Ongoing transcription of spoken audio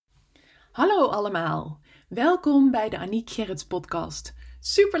Hallo allemaal, welkom bij de Aniek Gerrits podcast.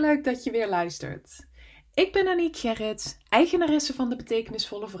 Superleuk dat je weer luistert. Ik ben Aniek Gerrits, eigenaresse van de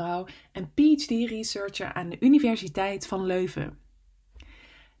Betekenisvolle Vrouw en PhD-researcher aan de Universiteit van Leuven.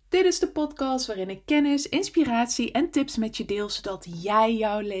 Dit is de podcast waarin ik kennis, inspiratie en tips met je deel, zodat jij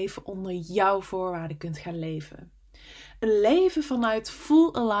jouw leven onder jouw voorwaarden kunt gaan leven. Een leven vanuit full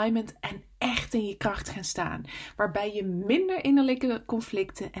alignment en echt in je kracht gaan staan. Waarbij je minder innerlijke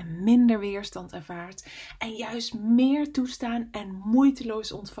conflicten en minder weerstand ervaart. En juist meer toestaan en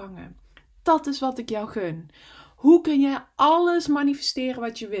moeiteloos ontvangen. Dat is wat ik jou gun. Hoe kun je alles manifesteren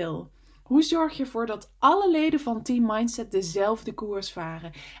wat je wil? Hoe zorg je ervoor dat alle leden van Team Mindset dezelfde koers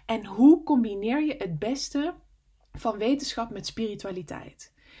varen? En hoe combineer je het beste van wetenschap met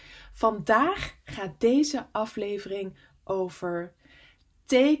spiritualiteit? Vandaag gaat deze aflevering over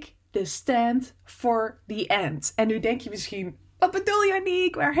Take the stand for the end. En nu denk je misschien, wat bedoel je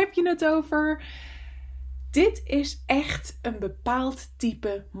Aniek? Waar heb je het over? Dit is echt een bepaald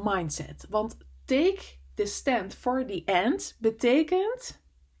type mindset. Want take the stand for the end betekent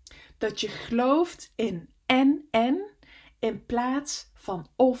dat je gelooft in en in plaats van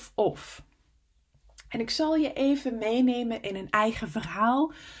of. En ik zal je even meenemen in een eigen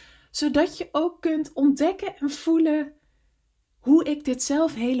verhaal, zodat je ook kunt ontdekken en voelen hoe ik dit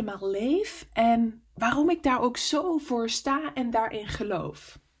zelf helemaal leef en waarom ik daar ook zo voor sta en daarin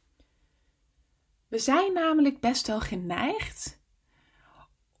geloof. We zijn namelijk best wel geneigd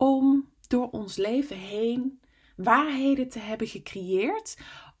om door ons leven heen waarheden te hebben gecreëerd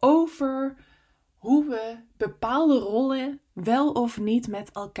over hoe we bepaalde rollen wel of niet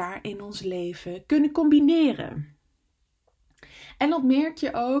met elkaar in ons leven kunnen combineren. En dat merk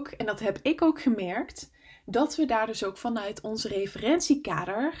je ook, en dat heb ik ook gemerkt, dat we daar dus ook vanuit ons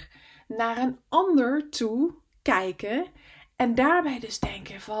referentiekader naar een ander toe kijken. En daarbij dus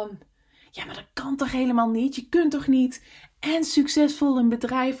denken van, ja maar dat kan toch helemaal niet? Je kunt toch niet en succesvol een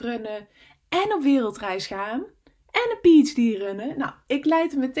bedrijf runnen en op wereldreis gaan en een PhD runnen? Nou, ik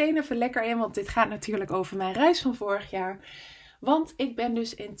leid er meteen even lekker in, want dit gaat natuurlijk over mijn reis van vorig jaar. Want ik ben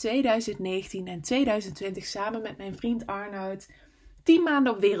dus in 2019 en 2020 samen met mijn vriend Arnoud 10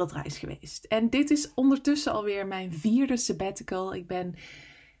 maanden op wereldreis geweest. En dit is ondertussen alweer mijn 4e sabbatical. Ik ben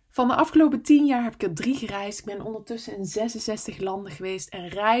van de afgelopen 10 jaar heb ik er 3 gereisd. Ik ben ondertussen in 66 landen geweest. En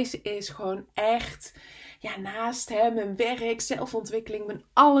reizen is gewoon echt, ja, naast mijn werk, zelfontwikkeling, mijn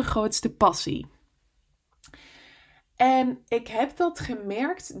allergrootste passie. En ik heb dat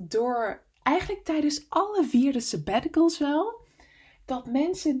gemerkt door eigenlijk tijdens alle 4 sabbaticals wel, dat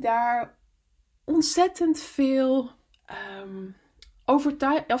mensen daar ontzettend veel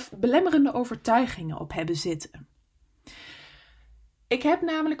belemmerende overtuigingen op hebben zitten. Ik heb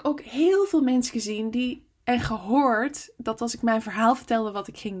namelijk ook heel veel mensen gezien en gehoord dat als ik mijn verhaal vertelde wat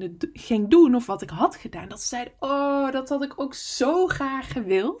ik ging doen of wat ik had gedaan, dat ze zeiden, oh, dat had ik ook zo graag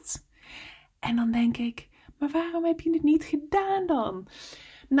gewild. En dan denk ik, maar waarom heb je het niet gedaan dan?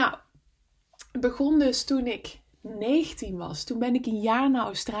 Nou, het begon dus toen ik 19 was. Toen ben ik een jaar naar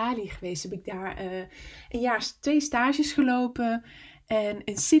Australië geweest. Heb ik daar een jaar 2 stages gelopen. En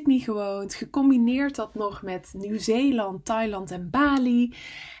in Sydney gewoond. Gecombineerd dat nog met Nieuw-Zeeland, Thailand en Bali.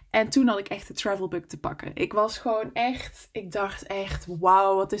 En toen had ik echt de travelbug te pakken. Ik dacht echt,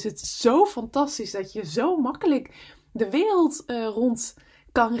 wauw, wat is het zo fantastisch dat je zo makkelijk de wereld rond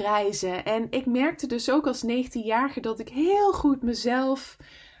kan reizen. En ik merkte dus ook als 19-jarige dat ik heel goed mezelf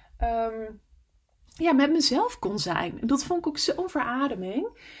met mezelf kon zijn. En dat vond ik ook zo'n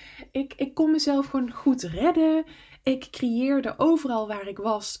verademing. Ik kon mezelf gewoon goed redden. Ik creëerde overal waar ik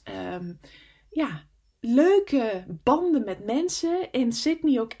was leuke banden met mensen. In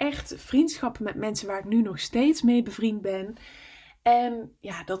Sydney ook echt vriendschappen met mensen waar ik nu nog steeds mee bevriend ben. En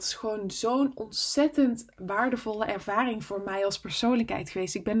ja, dat is gewoon zo'n ontzettend waardevolle ervaring voor mij als persoonlijkheid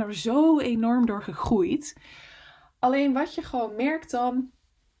geweest. Ik ben er zo enorm door gegroeid. Alleen wat je gewoon merkt dan,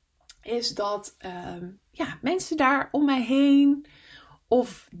 is dat mensen daar om mij heen,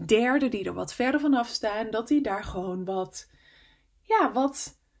 of derden die er wat verder vanaf staan, dat die daar gewoon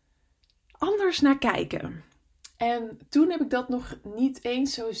wat anders naar kijken. En toen heb ik dat nog niet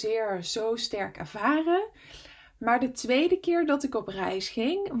eens zozeer zo sterk ervaren. Maar de tweede keer dat ik op reis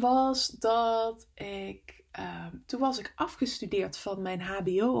ging, was dat toen was ik afgestudeerd van mijn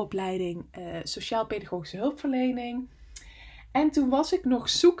HBO-opleiding Sociaal-Pedagogische Hulpverlening. En toen was ik nog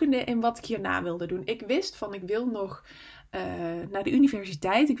zoekende in wat ik hierna wilde doen. Ik wist van, ik wil nog naar de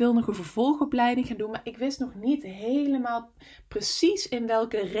universiteit. Ik wil nog een vervolgopleiding gaan doen. Maar ik wist nog niet helemaal precies in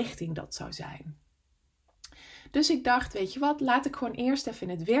welke richting dat zou zijn. Dus ik dacht, weet je wat, laat ik gewoon eerst even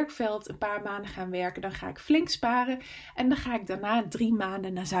in het werkveld een paar maanden gaan werken. Dan ga ik flink sparen en dan ga ik daarna 3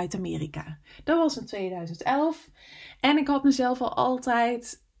 maanden naar Zuid-Amerika. Dat was in 2011 en ik had mezelf al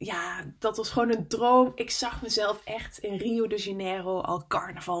altijd... Ja, dat was gewoon een droom. Ik zag mezelf echt in Rio de Janeiro al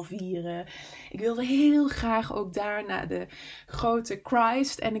carnaval vieren. Ik wilde heel graag ook daar naar de grote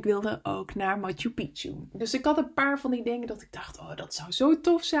Christ. En ik wilde ook naar Machu Picchu. Dus ik had een paar van die dingen dat ik dacht, oh, dat zou zo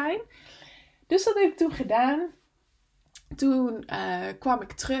tof zijn. Dus dat heb ik toen gedaan. Toen kwam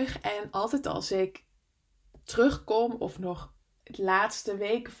ik terug en altijd als ik terugkom of nog de laatste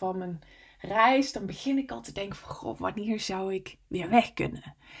weken van mijn reis, dan begin ik al te denken van, goh, wanneer zou ik weer weg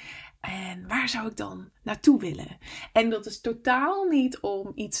kunnen? En waar zou ik dan naartoe willen? En dat is totaal niet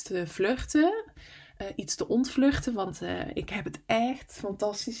om iets te vluchten, iets te ontvluchten, want ik heb het echt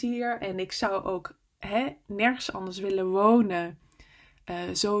fantastisch hier. En ik zou ook nergens anders willen wonen,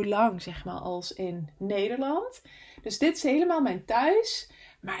 zo lang zeg maar als in Nederland. Dus dit is helemaal mijn thuis.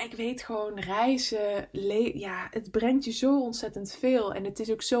 Maar ik weet gewoon, reizen, het brengt je zo ontzettend veel. En het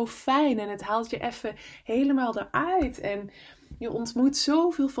is ook zo fijn en het haalt je even helemaal eruit. En je ontmoet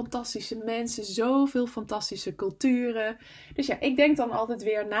zoveel fantastische mensen, zoveel fantastische culturen. Dus ja, ik denk dan altijd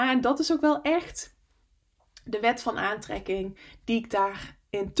weer na. En dat is ook wel echt de wet van aantrekking die ik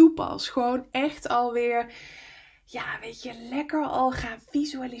daarin toepas. Gewoon echt alweer, ja, weet je, lekker al gaan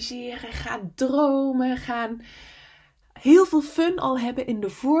visualiseren, gaan dromen, gaan... heel veel fun al hebben in de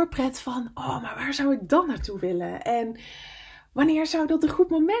voorpret van, oh, maar waar zou ik dan naartoe willen? En wanneer zou dat een goed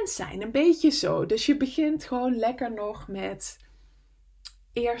moment zijn? Een beetje zo. Dus je begint gewoon lekker nog met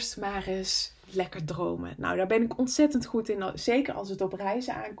eerst maar eens lekker dromen. Nou, daar ben ik ontzettend goed in. Zeker als het op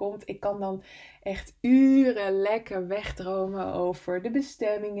reizen aankomt. Ik kan dan echt uren lekker wegdromen over de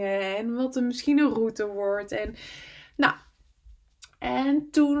bestemmingen en wat er misschien een route wordt. En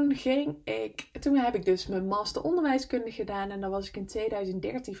toen heb ik dus mijn master onderwijskunde gedaan en daar was ik in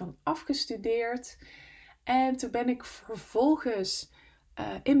 2013 van afgestudeerd. En toen ben ik vervolgens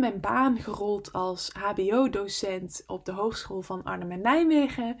in mijn baan gerold als hbo-docent op de Hogeschool van Arnhem en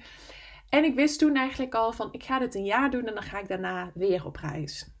Nijmegen. En ik wist toen eigenlijk al van, ik ga dit een jaar doen en dan ga ik daarna weer op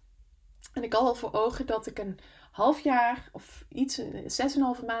reis. En ik had al voor ogen dat ik een half jaar of iets,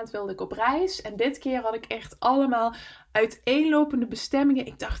 6,5 maand wilde ik op reis. En dit keer had ik echt allemaal uiteenlopende bestemmingen.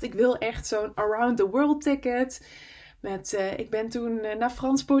 Ik dacht, ik wil echt zo'n around the world ticket. Ik ben toen naar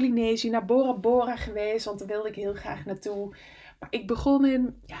Frans-Polynesië, naar Bora Bora geweest, want daar wilde ik heel graag naartoe. Maar ik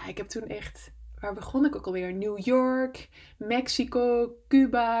begon waar begon ik ook alweer? New York, Mexico,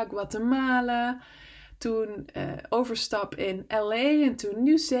 Cuba, Guatemala. Toen overstap in LA en toen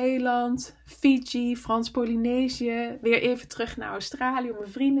Nieuw-Zeeland, Fiji, Frans-Polynesië. Weer even terug naar Australië om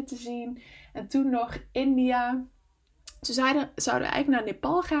mijn vrienden te zien. En toen nog India. Ze zouden eigenlijk naar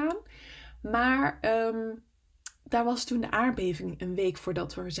Nepal gaan. Maar daar was toen de aardbeving een week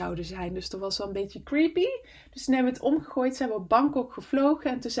voordat we er zouden zijn. Dus dat was wel een beetje creepy. Dus toen hebben we het omgegooid. Zijn we op Bangkok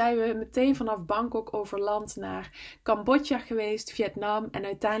gevlogen. En toen zijn we meteen vanaf Bangkok over land naar Cambodja geweest. Vietnam. En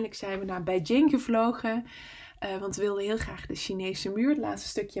uiteindelijk zijn we naar Beijing gevlogen. Want we wilden heel graag de Chinese muur. Het laatste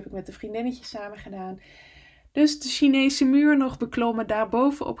stukje heb ik met een vriendinnetje samen gedaan. Dus de Chinese muur nog beklommen.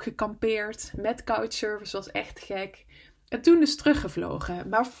 Daarbovenop gekampeerd. Met couchsurfers. Was echt gek. En toen dus teruggevlogen.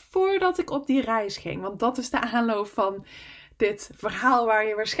 Maar voordat ik op die reis ging. Want dat is de aanloop van dit verhaal. Waar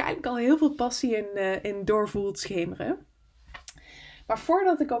je waarschijnlijk al heel veel passie in doorvoelt schemeren. Maar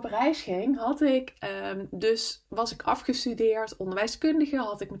voordat ik op reis ging. Was ik afgestudeerd. Onderwijskundige.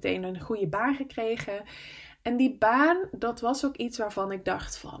 Had ik meteen een goede baan gekregen. En die baan, dat was ook iets waarvan ik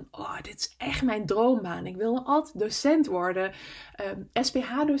dacht van, oh, dit is echt mijn droombaan. Ik wilde altijd docent worden,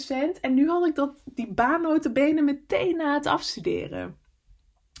 SPH-docent. En nu had ik die baan nota bene meteen na het afstuderen.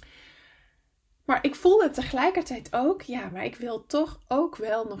 Maar ik voelde tegelijkertijd ook, ja, maar ik wil toch ook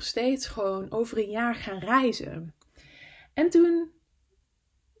wel nog steeds gewoon over een jaar gaan reizen. En toen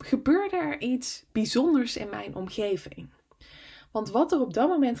gebeurde er iets bijzonders in mijn omgeving. Want wat er op dat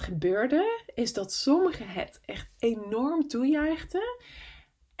moment gebeurde, is dat sommigen het echt enorm toejuichten.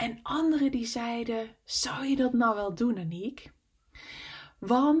 En anderen die zeiden, zou je dat nou wel doen, Aniek?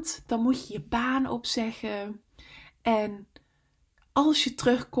 Want dan moet je je baan opzeggen. En als je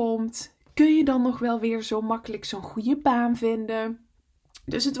terugkomt, kun je dan nog wel weer zo makkelijk zo'n goede baan vinden.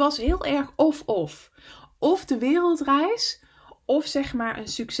 Dus het was heel erg of-of. Of de wereldreis, of zeg maar een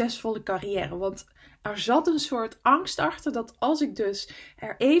succesvolle carrière. Want er zat een soort angst achter dat als ik dus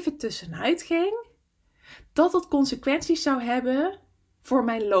er even tussenuit ging, dat het consequenties zou hebben voor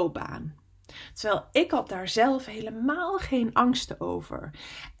mijn loopbaan. Terwijl ik had daar zelf helemaal geen angsten over.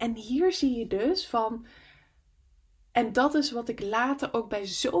 En hier zie je dus van, En dat is wat ik later ook bij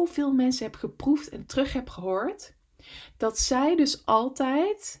zoveel mensen heb geproefd en terug heb gehoord. Dat zij dus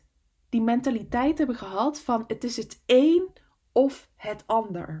altijd die mentaliteit hebben gehad van het is het een of het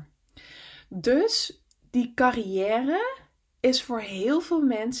ander. Dus die carrière is voor heel veel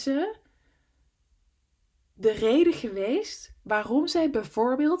mensen de reden geweest waarom zij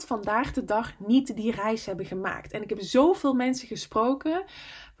bijvoorbeeld vandaag de dag niet die reis hebben gemaakt. En ik heb zoveel mensen gesproken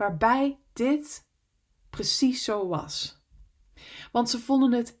waarbij dit precies zo was. Want ze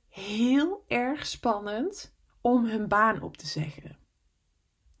vonden het heel erg spannend om hun baan op te zeggen.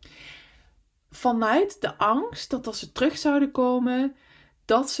 Vanuit de angst dat als ze terug zouden komen,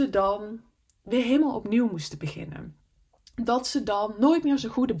 dat ze dan weer helemaal opnieuw moesten beginnen. Dat ze dan nooit meer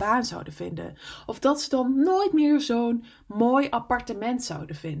zo'n goede baan zouden vinden. Of dat ze dan nooit meer zo'n mooi appartement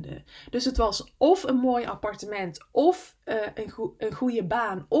zouden vinden. Dus het was of een mooi appartement, of een goede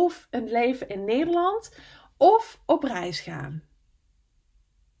baan, of een leven in Nederland, of op reis gaan.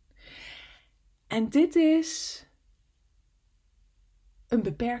 En dit is een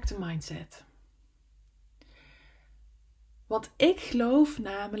beperkte mindset. Want ik geloof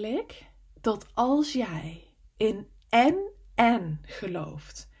namelijk dat als jij in en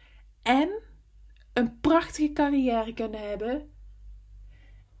gelooft en een prachtige carrière kunnen hebben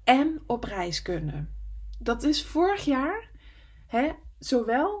en op reis kunnen. Dat is vorig jaar,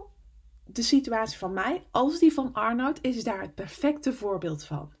 zowel de situatie van mij als die van Arnoud is daar het perfecte voorbeeld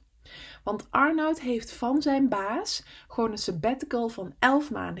van. Want Arnoud heeft van zijn baas gewoon een sabbatical van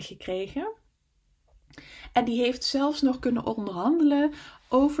 11 maanden gekregen. En die heeft zelfs nog kunnen onderhandelen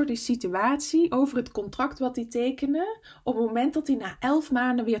over de situatie, over het contract wat hij tekende, op het moment dat hij na 11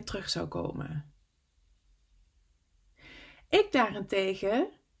 maanden weer terug zou komen. Ik daarentegen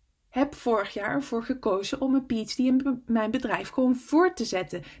heb vorig jaar ervoor gekozen om een PhD in mijn bedrijf gewoon voor te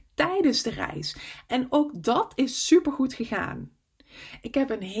zetten tijdens de reis. En ook dat is supergoed gegaan. Ik heb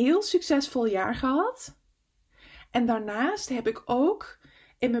een heel succesvol jaar gehad. En daarnaast heb ik ook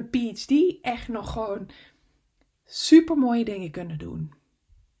in mijn PhD echt nog gewoon super mooie dingen kunnen doen.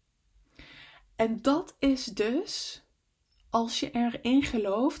 En dat is dus als je erin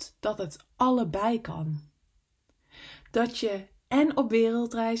gelooft dat het allebei kan. Dat je en op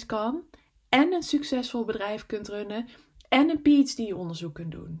wereldreis kan en een succesvol bedrijf kunt runnen en een PhD-onderzoek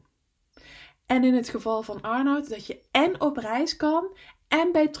kunt doen. En in het geval van Arnoud dat je en op reis kan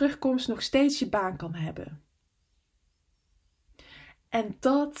en bij terugkomst nog steeds je baan kan hebben. En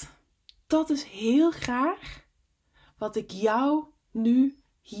dat is heel graag wat ik jou nu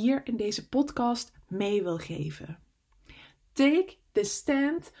hier in deze podcast mee wil geven. Take the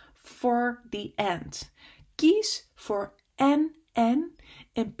stand for the end. Kies voor en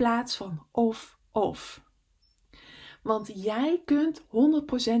in plaats van of. Want jij kunt 100%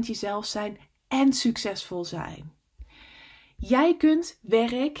 jezelf zijn en succesvol zijn. Jij kunt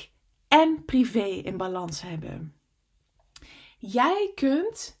werk en privé in balans hebben. Jij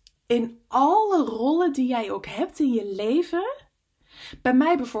kunt in alle rollen die jij ook hebt in je leven. Bij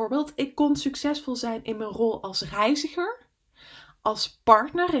mij bijvoorbeeld, ik kon succesvol zijn in mijn rol als reiziger, als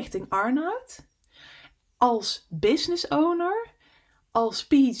partner richting Arnoud, als business owner, als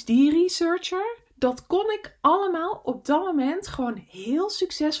PhD researcher. Dat kon ik allemaal op dat moment gewoon heel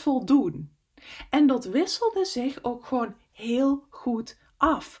succesvol doen. En dat wisselde zich ook gewoon heel goed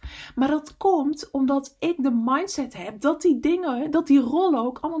af. Maar dat komt omdat ik de mindset heb dat die dingen, dat die rollen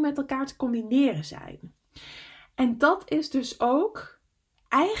ook allemaal met elkaar te combineren zijn. En dat is dus ook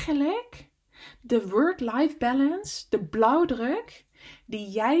eigenlijk de work-life balance, de blauwdruk die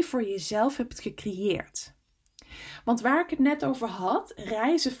jij voor jezelf hebt gecreëerd. Want waar ik het net over had,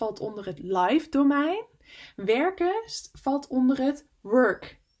 reizen valt onder het life domein, werken valt onder het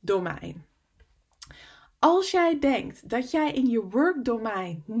work domein. Als jij denkt dat jij in je work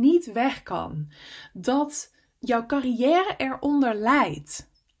domein niet weg kan, dat jouw carrière eronder lijdt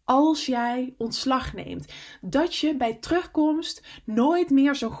als jij ontslag neemt, dat je bij terugkomst nooit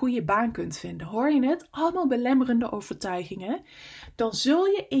meer zo'n goede baan kunt vinden, hoor je het? Allemaal belemmerende overtuigingen. Dan zul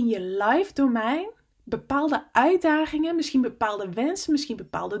je in je life domein bepaalde uitdagingen, misschien bepaalde wensen, misschien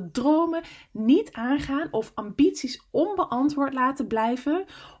bepaalde dromen niet aangaan of ambities onbeantwoord laten blijven,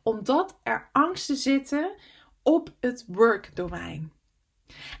 omdat er angsten zitten op het work domein.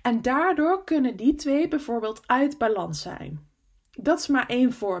 En daardoor kunnen die twee bijvoorbeeld uit balans zijn. Dat is maar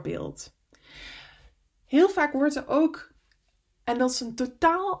één voorbeeld. Heel vaak wordt er ook, en dat is een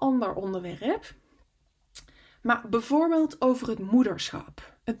totaal ander onderwerp, maar bijvoorbeeld over het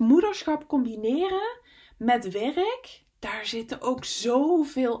moederschap. Het moederschap combineren met werk, daar zitten ook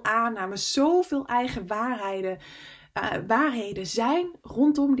zoveel aannames, zoveel eigen waarheden zijn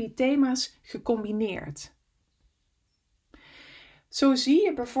rondom die thema's gecombineerd. Zo zie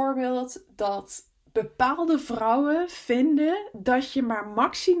je bijvoorbeeld dat bepaalde vrouwen vinden dat je maar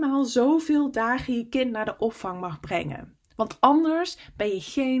maximaal zoveel dagen je kind naar de opvang mag brengen. Want anders ben je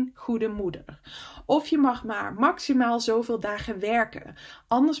geen goede moeder. Of je mag maar maximaal zoveel dagen werken.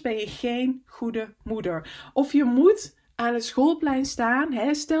 Anders ben je geen goede moeder. Of je moet aan het schoolplein staan.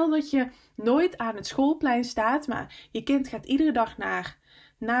 Hè? Stel dat je nooit aan het schoolplein staat, maar je kind gaat iedere dag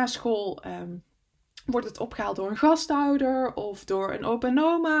na school... wordt het opgehaald door een gasthouder of door een opa en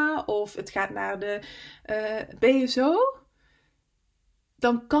oma of het gaat naar de BSO.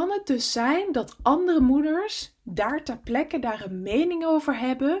 Dan kan het dus zijn dat andere moeders daar ter plekke daar een mening over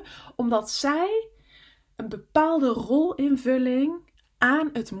hebben, omdat zij een bepaalde rolinvulling aan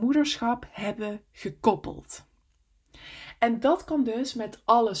het moederschap hebben gekoppeld. En dat kan dus met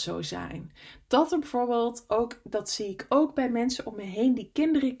alles zo zijn. Dat er bijvoorbeeld ook, dat zie ik ook bij mensen om me heen die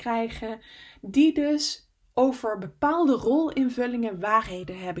kinderen krijgen, die dus over bepaalde rolinvullingen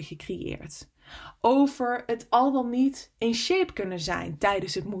waarheden hebben gecreëerd. Over het al dan niet in shape kunnen zijn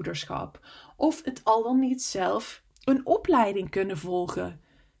tijdens het moederschap. Of het al dan niet zelf een opleiding kunnen volgen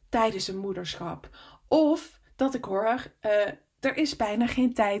tijdens een moederschap. Of dat ik hoor, er is bijna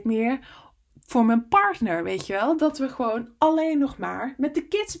geen tijd meer voor mijn partner, weet je wel. Dat we gewoon alleen nog maar met de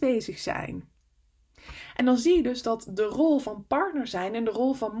kids bezig zijn. En dan zie je dus dat de rol van partner zijn en de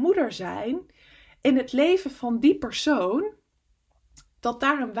rol van moeder zijn in het leven van die persoon, dat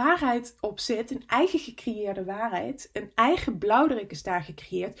daar een waarheid op zit, een eigen gecreëerde waarheid, een eigen blauwdruk is daar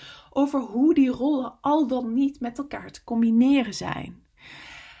gecreëerd over hoe die rollen al dan niet met elkaar te combineren zijn.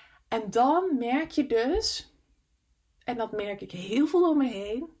 En dan merk je dus, en dat merk ik heel veel om me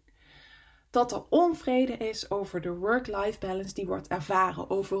heen, dat er onvrede is over de work-life balance die wordt ervaren.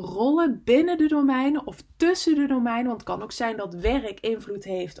 Over rollen binnen de domeinen of tussen de domeinen. Want het kan ook zijn dat werk invloed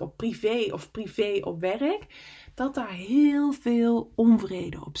heeft op privé of privé op werk. Dat daar heel veel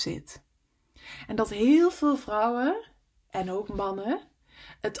onvrede op zit. En dat heel veel vrouwen en ook mannen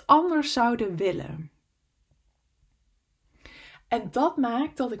het anders zouden willen. En dat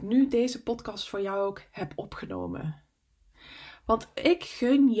maakt dat ik nu deze podcast voor jou ook heb opgenomen. Want ik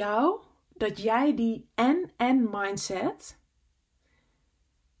gun jou dat jij die en mindset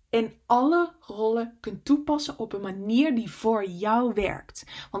in alle rollen kunt toepassen op een manier die voor jou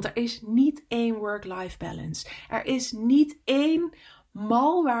werkt. Want er is niet één work-life balance. Er is niet één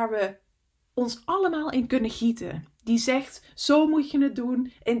mal waar we ons allemaal in kunnen gieten. Die zegt, zo moet je het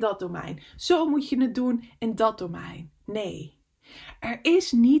doen in dat domein. Zo moet je het doen in dat domein. Nee, er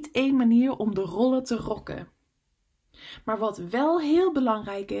is niet één manier om de rollen te rocken. Maar wat wel heel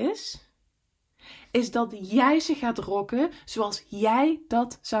belangrijk is dat jij ze gaat rocken zoals jij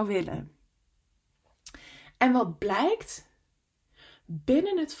dat zou willen. En wat blijkt?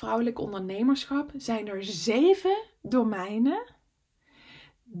 Binnen het vrouwelijk ondernemerschap zijn er 7 domeinen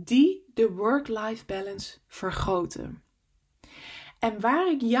die de work-life balance vergroten. En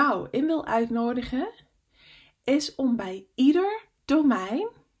waar ik jou in wil uitnodigen, is om bij ieder domein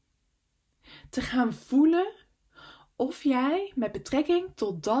te gaan voelen of jij met betrekking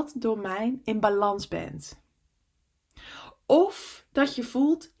tot dat domein in balans bent. Of dat je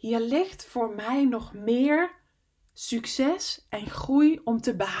voelt, hier ligt voor mij nog meer succes en groei om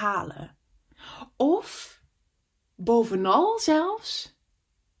te behalen. Of, bovenal zelfs,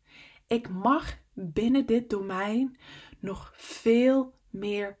 ik mag binnen dit domein nog veel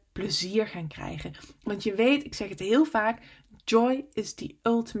meer plezier gaan krijgen. Want je weet, ik zeg het heel vaak, joy is the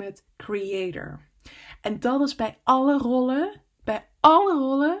ultimate creator. En dat is bij alle rollen. Bij alle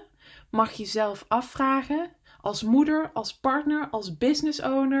rollen mag je zelf afvragen, als moeder, als partner, als business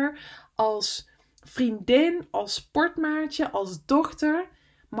owner, als vriendin, als sportmaatje, als dochter,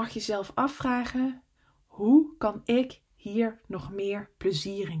 mag je zelf afvragen, hoe kan ik hier nog meer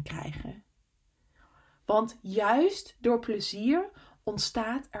plezier in krijgen? Want juist door plezier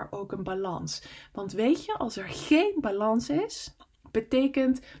ontstaat er ook een balans. Want weet je, als er geen balans is,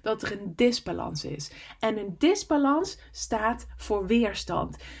 betekent dat er een disbalans is. En een disbalans staat voor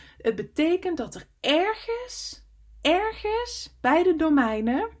weerstand. Het betekent dat er ergens bij de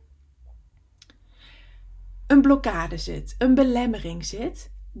domeinen een blokkade zit, een belemmering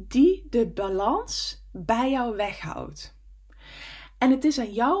zit, die de balans bij jou weghoudt. En het is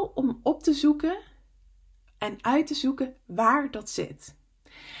aan jou om op te zoeken en uit te zoeken waar dat zit.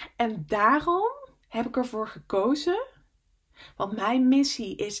 En daarom heb ik ervoor gekozen, want mijn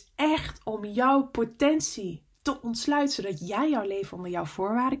missie is echt om jouw potentie te ontsluiten, zodat jij jouw leven onder jouw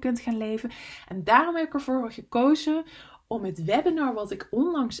voorwaarden kunt gaan leven. En daarom heb ik ervoor gekozen om het webinar wat ik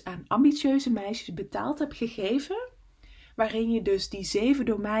onlangs aan ambitieuze meisjes betaald heb gegeven, waarin je dus die 7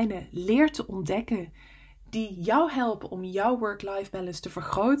 domeinen leert te ontdekken die jou helpen om jouw work-life balance te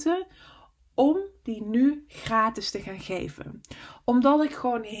vergroten, om die nu gratis te gaan geven. Omdat ik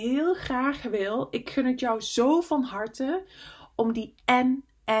gewoon heel graag wil, ik gun het jou zo van harte, om die en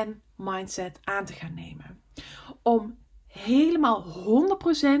mindset aan te gaan nemen. Om helemaal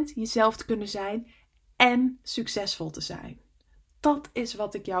 100% jezelf te kunnen zijn en succesvol te zijn. Dat is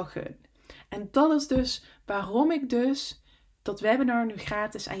wat ik jou gun. En dat is dus waarom ik dus dat webinar nu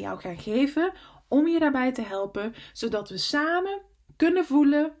gratis aan jou ga geven, om je daarbij te helpen, zodat we samen kunnen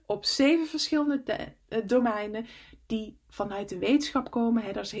voelen op 7 verschillende domeinen die vanuit de wetenschap komen.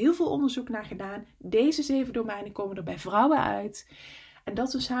 Er is heel veel onderzoek naar gedaan. Deze 7 domeinen komen er bij vrouwen uit. En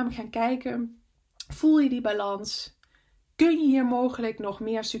dat we samen gaan kijken, voel je die balans? Kun je hier mogelijk nog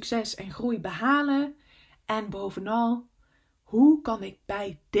meer succes en groei behalen? En bovenal, hoe kan ik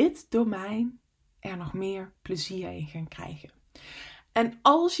bij dit domein er nog meer plezier in gaan krijgen? En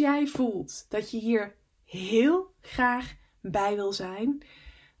als jij voelt dat je hier heel graag bij wil zijn,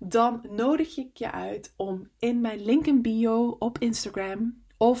 dan nodig ik je uit om in mijn link in bio op Instagram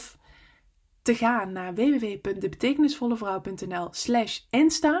of te gaan naar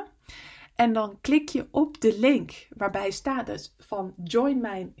www.debetekenisvollevrouw.nl/insta. En dan klik je op de link waarbij staat dus van join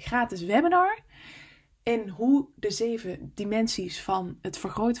mijn gratis webinar. In hoe de 7 dimensies van het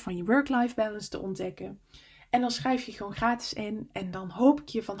vergroten van je work-life balance te ontdekken. En dan schrijf je gewoon gratis in. En dan hoop ik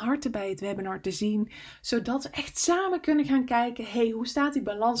je van harte bij het webinar te zien. Zodat we echt samen kunnen gaan kijken. Hey, hoe staat die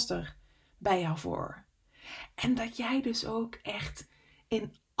balans er bij jou voor? En dat jij dus ook echt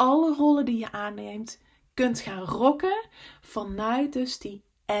in alle rollen die je aanneemt kunt gaan rocken. Vanuit dus die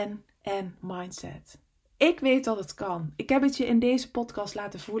en mindset. Ik weet dat het kan. Ik heb het je in deze podcast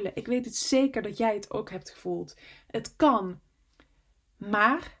laten voelen. Ik weet het zeker dat jij het ook hebt gevoeld. Het kan.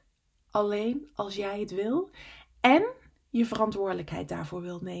 Maar alleen als jij het wil en je verantwoordelijkheid daarvoor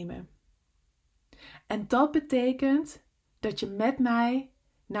wilt nemen. En dat betekent dat je met mij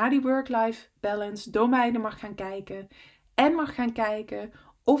naar die work-life balance domeinen mag gaan kijken. En mag gaan kijken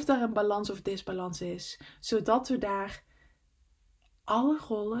of er een balans of disbalans is. Zodat we daar alle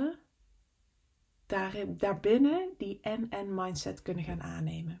rollen daarbinnen die en mindset kunnen gaan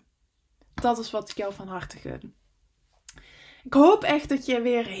aannemen. Dat is wat ik jou van harte gun. Ik hoop echt dat je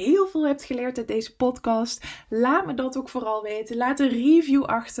weer heel veel hebt geleerd uit deze podcast. Laat me dat ook vooral weten. Laat een review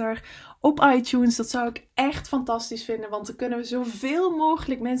achter op iTunes. Dat zou ik echt fantastisch vinden. Want dan kunnen we zoveel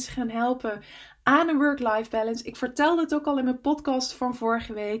mogelijk mensen gaan helpen aan een work-life balance. Ik vertelde het ook al in mijn podcast van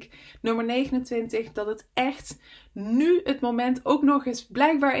vorige week, nummer 29. Dat het echt nu het moment ook nog eens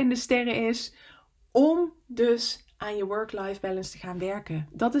blijkbaar in de sterren is om dus aan je work-life balance te gaan werken.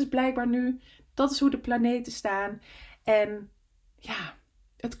 Dat is blijkbaar nu. Dat is hoe de planeten staan. En ja,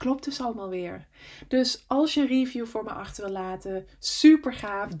 het klopt dus allemaal weer. Dus als je een review voor me achter wil laten, super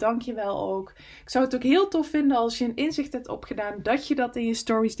gaaf, dank je wel ook. Ik zou het ook heel tof vinden als je een inzicht hebt opgedaan, dat je dat in je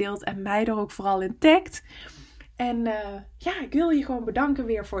stories deelt en mij er ook vooral in tagt. En ik wil je gewoon bedanken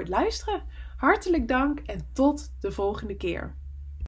weer voor het luisteren. Hartelijk dank en tot de volgende keer.